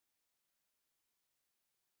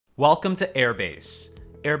Welcome to Airbase.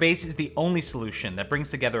 Airbase is the only solution that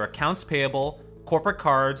brings together accounts payable, corporate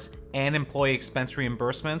cards, and employee expense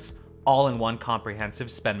reimbursements all in one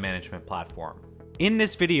comprehensive spend management platform. In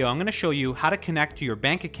this video, I'm going to show you how to connect to your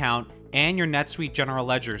bank account and your NetSuite general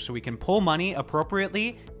ledger so we can pull money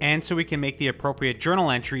appropriately and so we can make the appropriate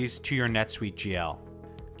journal entries to your NetSuite GL.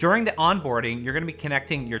 During the onboarding, you're going to be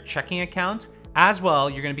connecting your checking account. As well,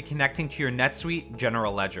 you're going to be connecting to your NetSuite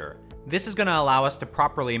general ledger. This is going to allow us to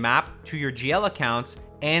properly map to your GL accounts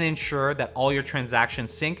and ensure that all your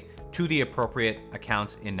transactions sync to the appropriate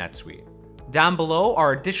accounts in NetSuite. Down below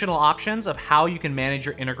are additional options of how you can manage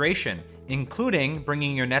your integration, including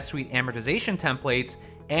bringing your NetSuite amortization templates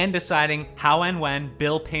and deciding how and when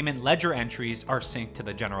bill payment ledger entries are synced to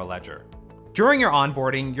the general ledger. During your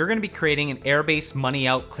onboarding, you're going to be creating an Airbase money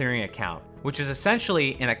out clearing account, which is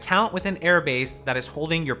essentially an account within Airbase that is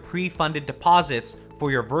holding your pre-funded deposits for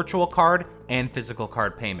your virtual card and physical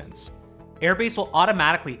card payments. Airbase will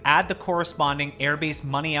automatically add the corresponding Airbase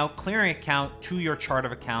money out clearing account to your chart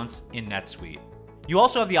of accounts in NetSuite. You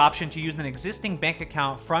also have the option to use an existing bank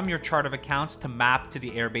account from your chart of accounts to map to the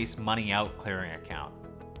Airbase money out clearing account.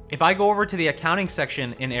 If I go over to the accounting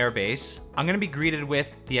section in Airbase, I'm going to be greeted with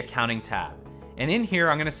the accounting tab. And in here,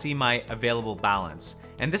 I'm going to see my available balance.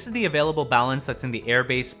 And this is the available balance that's in the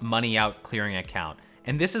Airbase money out clearing account.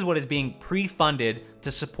 And this is what is being pre-funded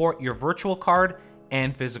to support your virtual card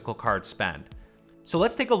and physical card spend. So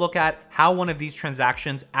let's take a look at how one of these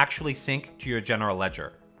transactions actually sync to your general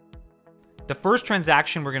ledger. The first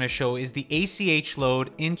transaction we're going to show is the ACH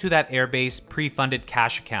load into that Airbase pre-funded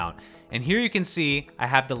cash account. And here you can see I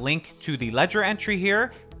have the link to the ledger entry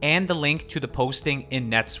here and the link to the posting in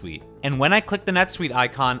NetSuite. And when I click the NetSuite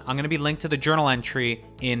icon, I'm going to be linked to the journal entry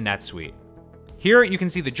in NetSuite. Here you can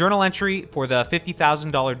see the journal entry for the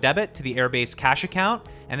 $50,000 debit to the Airbase Cash account,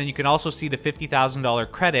 and then you can also see the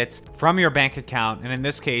 $50,000 credit from your bank account, and in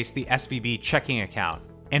this case, the SVB checking account.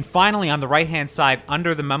 And finally, on the right-hand side,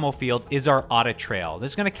 under the memo field is our audit trail.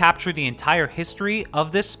 This is going to capture the entire history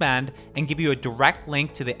of this spend and give you a direct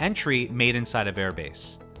link to the entry made inside of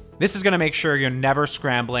Airbase. This is going to make sure you're never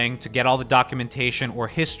scrambling to get all the documentation or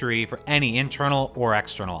history for any internal or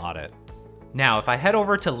external audit. Now, if I head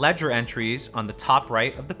over to ledger entries on the top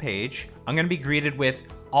right of the page, I'm going to be greeted with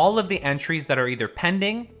all of the entries that are either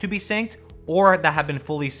pending to be synced or that have been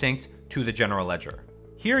fully synced to the general ledger.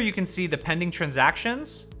 Here you can see the pending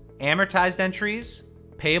transactions, amortized entries,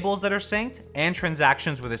 payables that are synced, and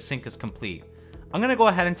transactions where the sync is complete. I'm going to go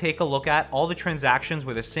ahead and take a look at all the transactions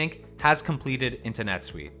where the sync has completed into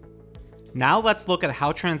NetSuite. Now let's look at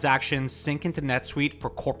how transactions sync into NetSuite for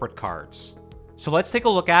corporate cards. So let's take a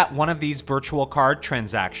look at one of these virtual card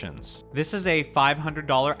transactions. This is a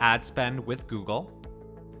 $500 ad spend with Google.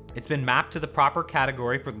 It's been mapped to the proper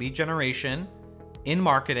category for lead generation in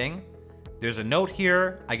marketing. There's a note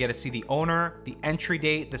here. I get to see the owner, the entry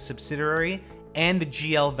date, the subsidiary, and the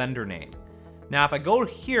GL vendor name. Now, if I go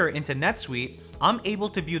here into NetSuite, I'm able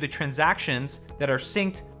to view the transactions that are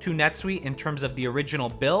synced to NetSuite in terms of the original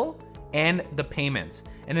bill and the payment.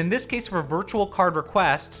 And in this case, for virtual card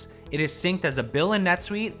requests, it is synced as a bill in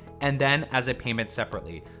NetSuite and then as a payment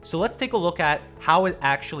separately. So let's take a look at how it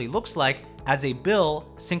actually looks like as a bill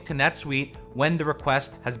synced to NetSuite when the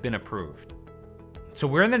request has been approved. So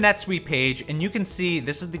we're in the NetSuite page and you can see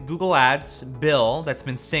this is the Google Ads bill that's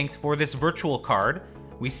been synced for this virtual card.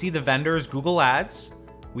 We see the vendor's Google Ads.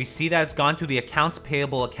 We see that it's gone to the accounts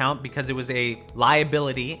payable account because it was a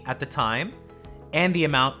liability at the time and the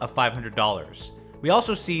amount of $500. We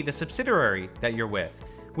also see the subsidiary that you're with.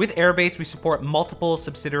 With Airbase, we support multiple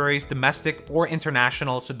subsidiaries, domestic or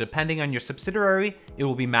international, so depending on your subsidiary, it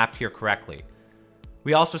will be mapped here correctly.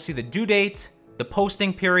 We also see the due date, the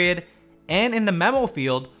posting period, and in the memo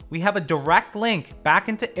field, we have a direct link back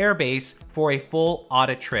into Airbase for a full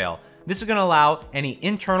audit trail. This is going to allow any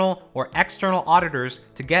internal or external auditors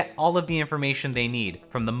to get all of the information they need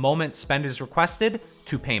from the moment spend is requested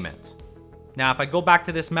to payment. Now, if I go back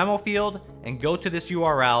to this memo field and go to this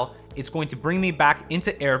URL, it's going to bring me back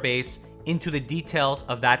into Airbase into the details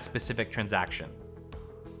of that specific transaction.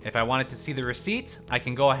 If I wanted to see the receipt, I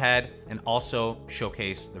can go ahead and also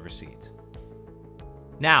showcase the receipt.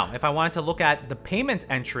 Now, if I wanted to look at the payment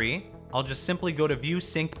entry, I'll just simply go to View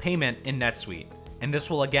Synced Payment in NetSuite. And this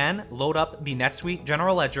will again load up the NetSuite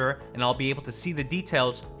general ledger and I'll be able to see the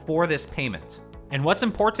details for this payment. And what's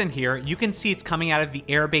important here, you can see it's coming out of the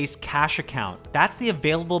Airbase Cash account. That's the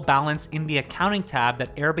available balance in the accounting tab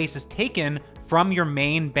that Airbase has taken from your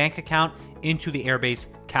main bank account into the Airbase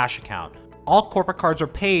Cash account. All corporate cards are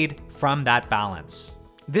paid from that balance.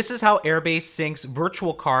 This is how Airbase syncs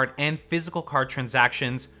virtual card and physical card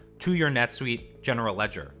transactions to your NetSuite general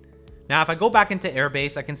ledger. Now, if I go back into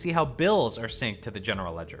Airbase, I can see how bills are synced to the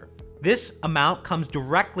general ledger. This amount comes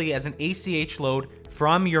directly as an ACH load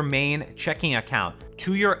from your main checking account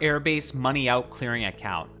to your Airbase money out clearing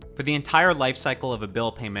account. For the entire life cycle of a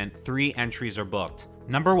bill payment, 3 entries are booked.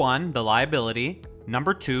 Number 1, the liability.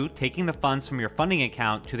 Number 2, taking the funds from your funding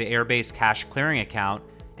account to the Airbase Cash clearing account.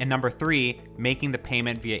 And number 3, making the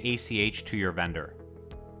payment via ACH to your vendor.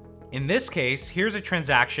 In this case, here's a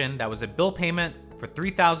transaction that was a bill payment for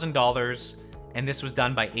 $3,000, and this was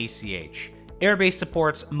done by ACH. Airbase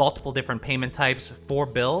supports multiple different payment types for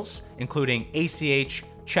bills, including ACH,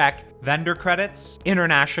 check, vendor credits,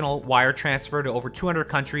 international wire transfer to over 200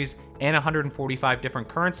 countries and 145 different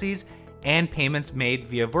currencies, and payments made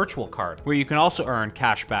via virtual card, where you can also earn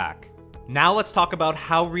cash back. Now let's talk about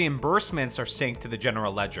how reimbursements are synced to the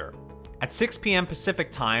general ledger. At 6 p.m.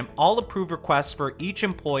 Pacific time, all approved requests for each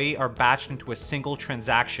employee are batched into a single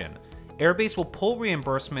transaction. Airbase will pull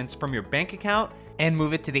reimbursements from your bank account and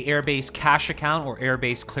move it to the Airbase Cash account or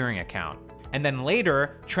Airbase clearing account. And then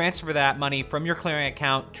later, transfer that money from your clearing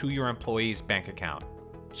account to your employee's bank account.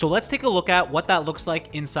 So let's take a look at what that looks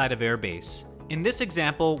like inside of Airbase. In this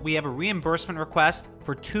example, we have a reimbursement request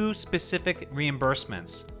for 2 specific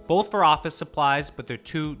reimbursements, both for office supplies, but they're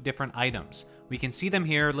 2 different items. We can see them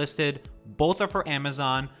here listed. Both are for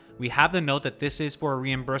Amazon. We have the note that this is for a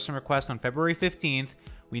reimbursement request on February 15th.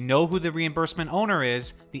 We know who the reimbursement owner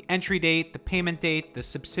is, the entry date, the payment date, the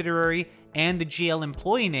subsidiary, and the GL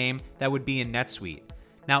employee name that would be in NetSuite.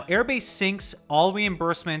 Now, Airbase syncs all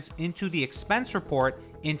reimbursements into the expense report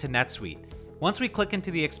into NetSuite. Once we click into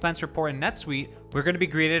the expense report in NetSuite, we're going to be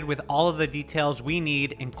greeted with all of the details we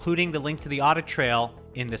need, including the link to the audit trail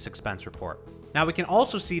in this expense report. Now we can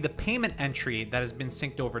also see the payment entry that has been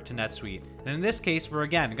synced over to NetSuite. And in this case, we're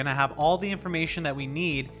again going to have all the information that we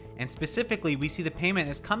need. And specifically, we see the payment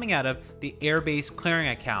is coming out of the Airbase clearing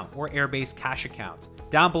account or Airbase Cash account.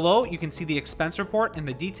 Down below, you can see the expense report and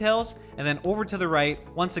the details. And then over to the right,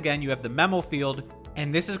 once again, you have the memo field.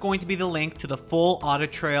 And this is going to be the link to the full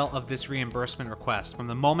audit trail of this reimbursement request from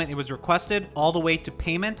the moment it was requested all the way to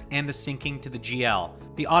payment and the syncing to the GL.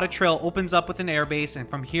 The audit trail opens up within Airbase, and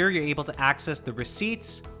from here you're able to access the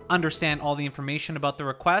receipts, understand all the information about the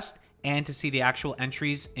request, and to see the actual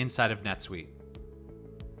entries inside of NetSuite.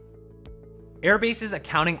 Airbase's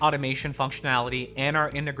accounting automation functionality and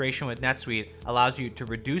our integration with NetSuite allows you to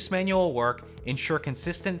reduce manual work, ensure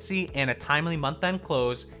consistency and a timely month-end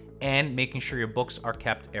close, and making sure your books are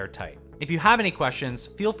kept airtight. If you have any questions,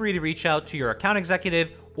 feel free to reach out to your account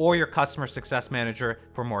executive or your customer success manager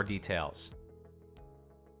for more details.